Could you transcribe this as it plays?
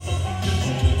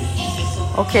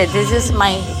Okay, this is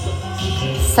my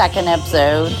second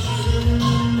episode,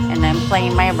 and I'm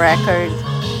playing my record,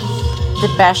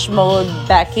 Depeche Mode,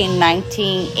 back in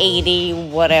 1980,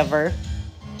 whatever.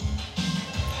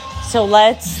 So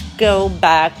let's go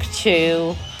back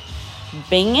to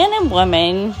being a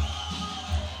woman,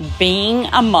 being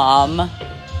a mom,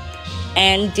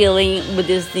 and dealing with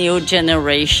this new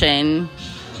generation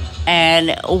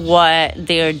and what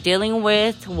they're dealing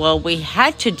with, what we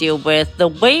had to deal with, the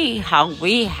way how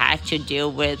we had to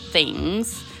deal with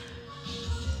things,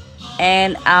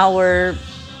 and our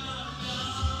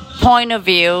point of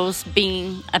views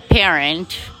being a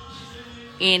parent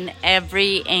in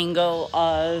every angle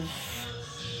of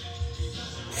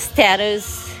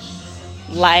status,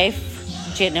 life,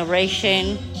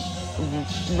 generation,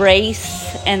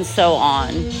 race, and so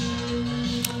on.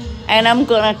 And I'm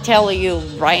gonna tell you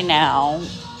right now,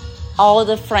 all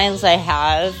the friends I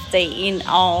have, they in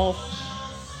all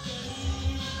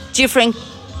different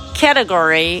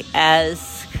category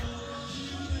as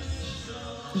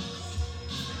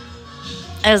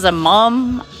a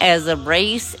mom, as a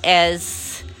race,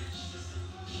 as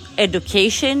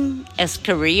education, as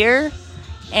career.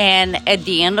 And at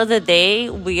the end of the day,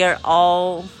 we are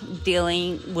all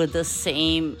dealing with the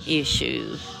same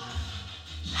issue.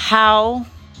 How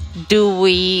do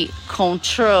we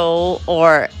control,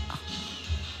 or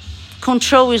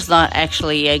control is not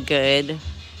actually a good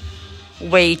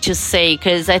way to say,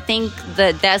 because I think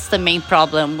that's the main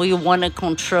problem. We want to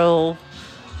control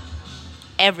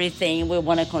everything. We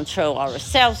want to control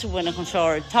ourselves, we want to control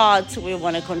our thoughts, we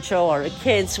want to control our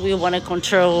kids, we want to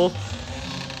control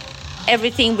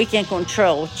everything we can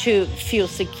control to feel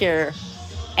secure.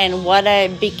 And what I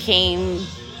became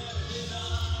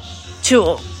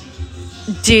to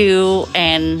do,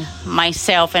 and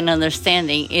myself and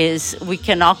understanding, is we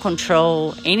cannot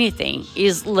control anything.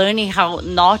 Is learning how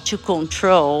not to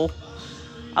control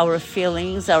our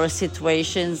feelings, our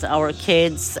situations, our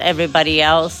kids, everybody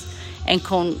else, and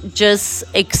just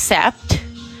accept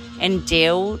and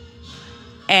deal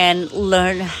and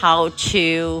learn how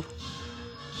to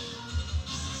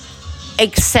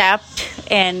accept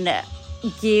and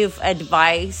give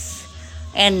advice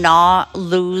and not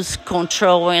lose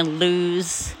control and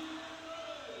lose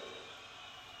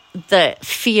the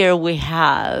fear we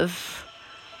have,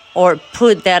 or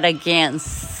put that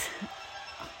against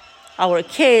our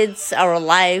kids, our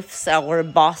lives, our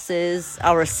bosses,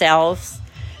 ourselves.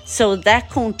 So that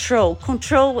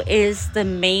control is the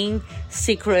main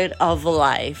secret of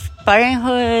life.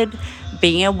 Parenthood,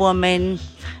 being a woman,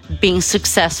 being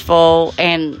successful,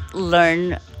 and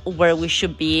learn where we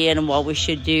should be and what we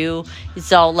should do.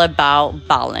 It's all about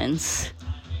balance.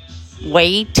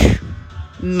 Weight,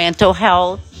 mental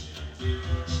health,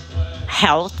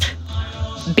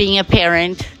 being a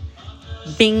parent,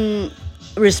 being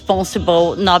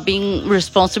responsible, not being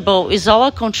responsible, is all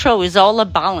a control, is all a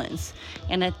balance.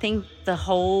 And I think the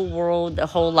whole world, the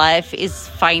whole life is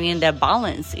finding that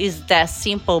balance. Is that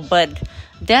simple. But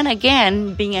then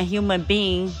again, being a human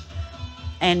being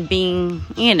and being,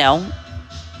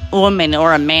 woman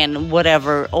or a man,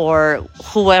 whatever, or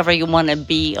whoever you want to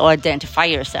be or identify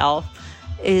yourself,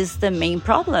 is the main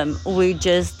problem. We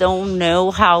just don't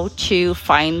know how to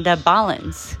find the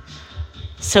balance.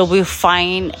 So we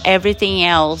find everything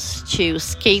else to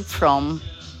escape from,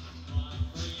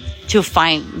 to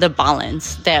find the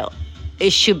balance. That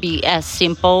it should be as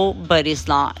simple, but it's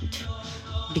not.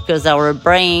 Because our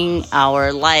brain,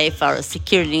 our life, our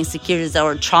insecurities,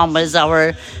 our traumas,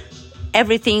 our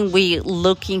everything we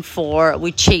looking for,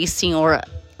 we chasing or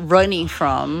running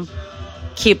from,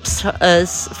 keeps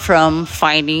us from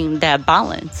finding that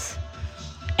balance.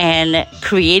 And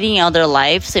creating other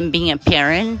lives and being a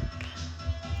parent,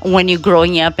 when you're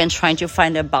growing up and trying to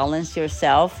find a balance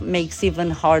yourself, makes it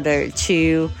even harder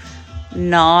to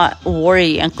not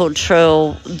worry and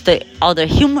control the other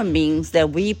human beings that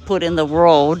we put in the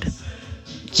world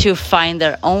to find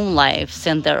their own lives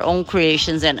and their own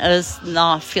creations, and us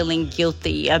not feeling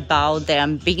guilty about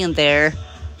them being there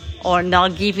or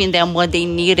not giving them what they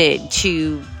needed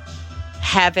to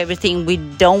have everything we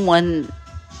don't want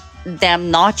them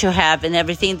not to have, and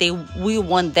everything we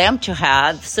want them to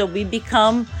have. So we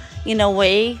become, in a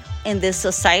way, in this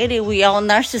society, we all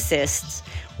narcissists,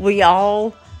 we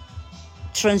all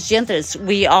transgenders,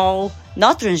 we all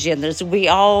not transgenders, we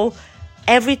all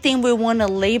everything we want to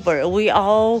label. We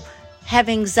all have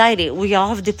anxiety, we all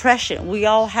have depression, we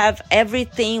all have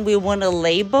everything we want to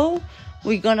label.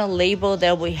 We're going to label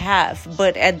that we have.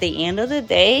 But at the end of the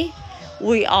day,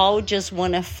 we all just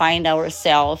want to find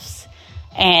ourselves.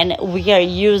 And we are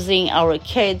using our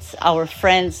kids, our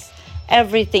friends,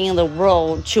 everything in the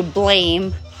world to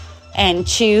blame and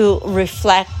to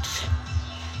reflect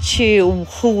to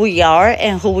who we are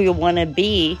and who we want to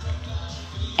be.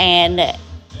 And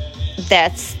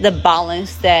that's the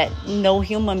balance that no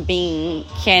human being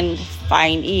can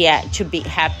find yet to be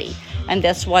happy. And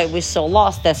that's why we're so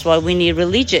lost. That's why we need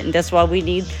religion. That's why we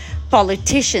need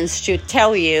politicians to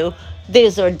tell you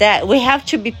this or that. We have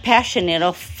to be passionate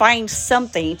or find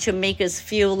something to make us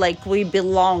feel like we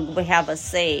belong, we have a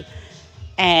say.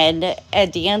 And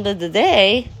at the end of the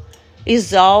day,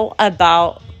 it's all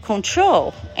about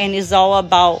control and it's all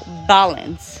about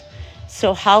balance.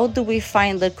 So how do we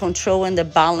find the control and the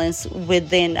balance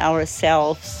within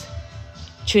ourselves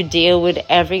to deal with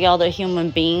every other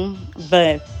human being,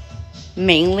 but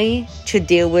mainly to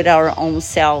deal with our own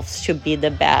selves, to be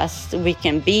the best we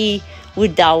can be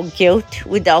without guilt,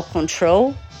 without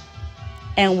control,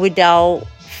 and without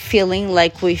feeling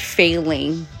like we're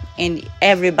failing in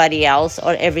everybody else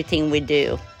or everything we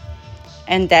do.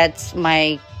 And that's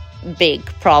my big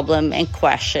problem and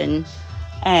question.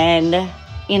 And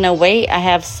in a way, I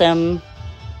have some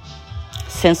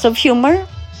sense of humor,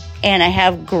 and I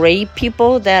have great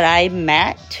people that I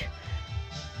met,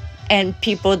 and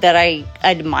people that I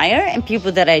admire, and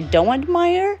people that I don't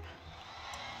admire,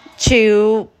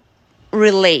 to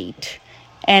relate.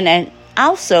 And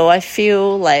also, I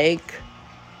feel like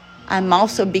I'm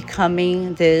also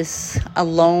becoming this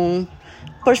alone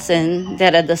person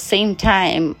that at the same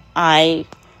time, I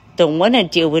don't want to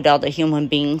deal with other human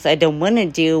beings. I don't want to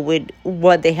deal with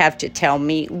what they have to tell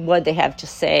me, what they have to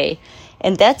say.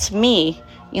 And that's me.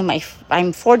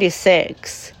 I'm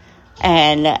 46,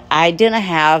 and I didn't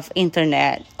have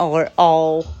internet or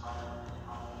all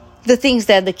the things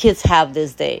that the kids have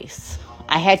these days.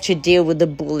 I had to deal with the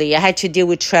bully. I had to deal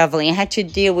with traveling. I had to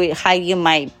deal with hiding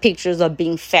my pictures of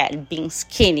being fat, being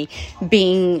skinny,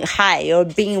 being high, or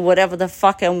being whatever the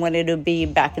fuck I wanted to be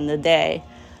back in the day.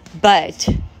 But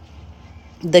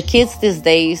the kids these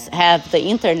days have the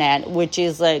internet, which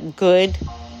is a good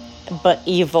but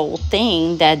evil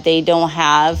thing, that they don't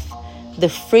have the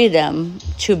freedom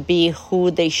to be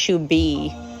who they should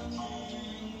be.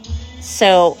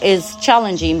 So it's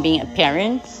challenging being a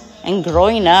parent and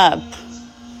growing up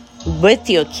with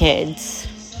your kids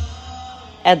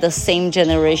at the same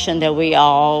generation that we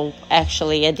all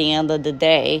actually at the end of the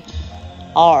day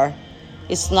are.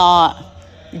 It's not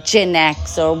Gen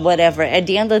X or whatever. At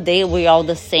the end of the day, we're all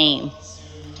the same.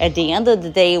 At the end of the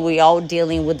day, we're all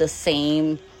dealing with the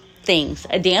same things.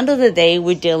 At the end of the day,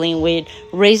 we're dealing with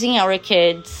raising our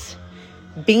kids,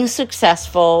 being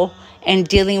successful, and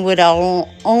dealing with our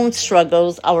own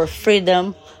struggles, our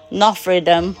freedom, not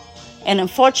freedom. And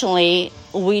unfortunately,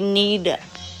 we need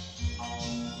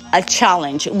a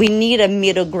challenge. We need a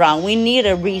middle ground. We need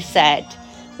a reset.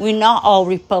 We're not all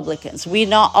Republicans. We're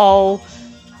not all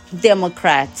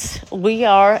Democrats. We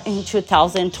are in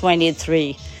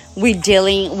 2023. We're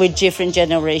dealing with different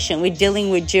generation. We're dealing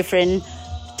with different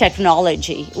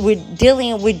technology. We're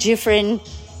dealing with different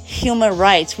human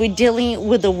rights. We're dealing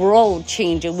with the world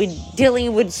changing. We're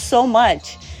dealing with so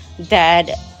much that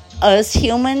us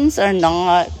humans are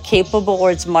not capable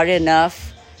or smart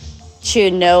enough to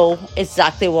know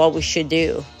exactly what we should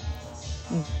do.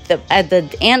 At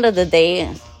the end of the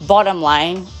day, bottom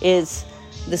line is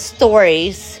the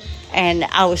stories and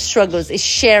our struggles is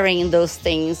sharing those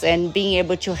things and being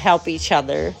able to help each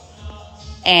other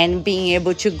and being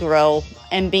able to grow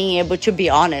and being able to be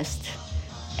honest.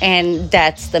 And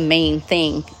that's the main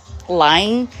thing.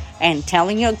 Lying and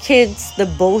telling your kids the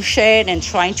bullshit and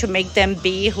trying to make them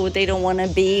be who they don't want to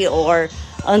be or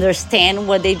understand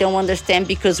what they don't understand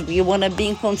because we want to be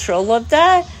in control of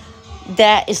that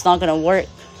is not going to work.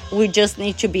 We just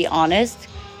need to be honest.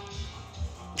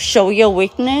 Show your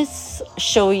weakness,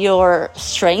 show your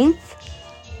strength,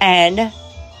 and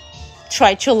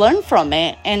try to learn from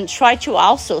it. And try to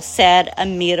also set a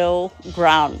middle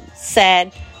ground.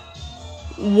 Set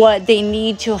what they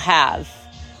need to have.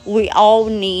 We all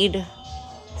need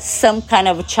some kind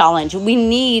of a challenge. We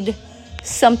need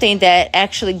something that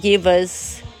actually give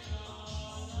us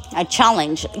a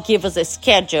challenge, give us a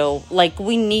schedule. Like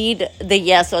we need the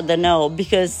yes or the no,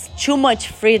 because too much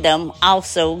freedom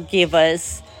also give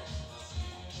us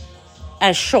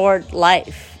a short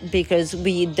life because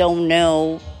we don't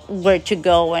know where to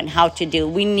go and how to do.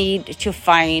 We need to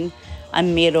find a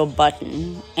middle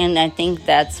button. And I think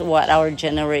that's what our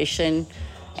generation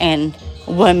and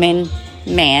women,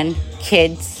 men,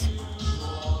 kids,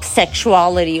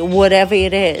 sexuality, whatever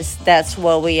it is, that's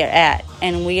where we are at.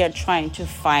 And we are trying to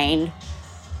find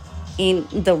in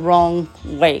the wrong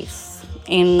ways,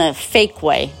 in a fake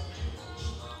way.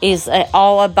 It's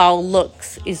all about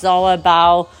looks. It's all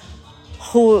about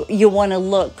who you want to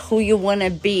look, who you want to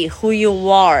be, who you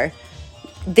are.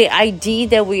 The idea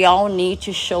that we all need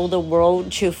to show the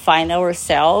world to find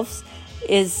ourselves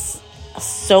is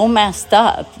so messed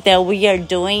up, that we are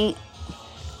doing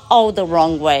all the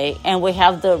wrong way, and we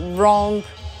have the wrong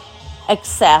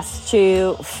access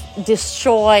to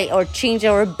destroy or change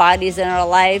our bodies and our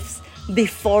lives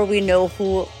before we know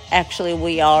who actually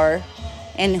we are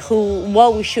and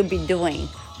what we should be doing.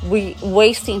 We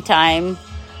wasting time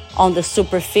on the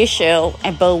superficial,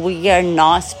 but we are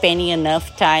not spending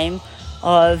enough time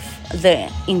of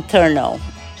the internal.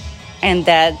 And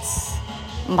that's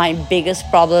my biggest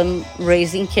problem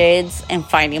raising kids and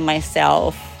finding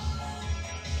myself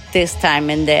this time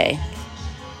and day.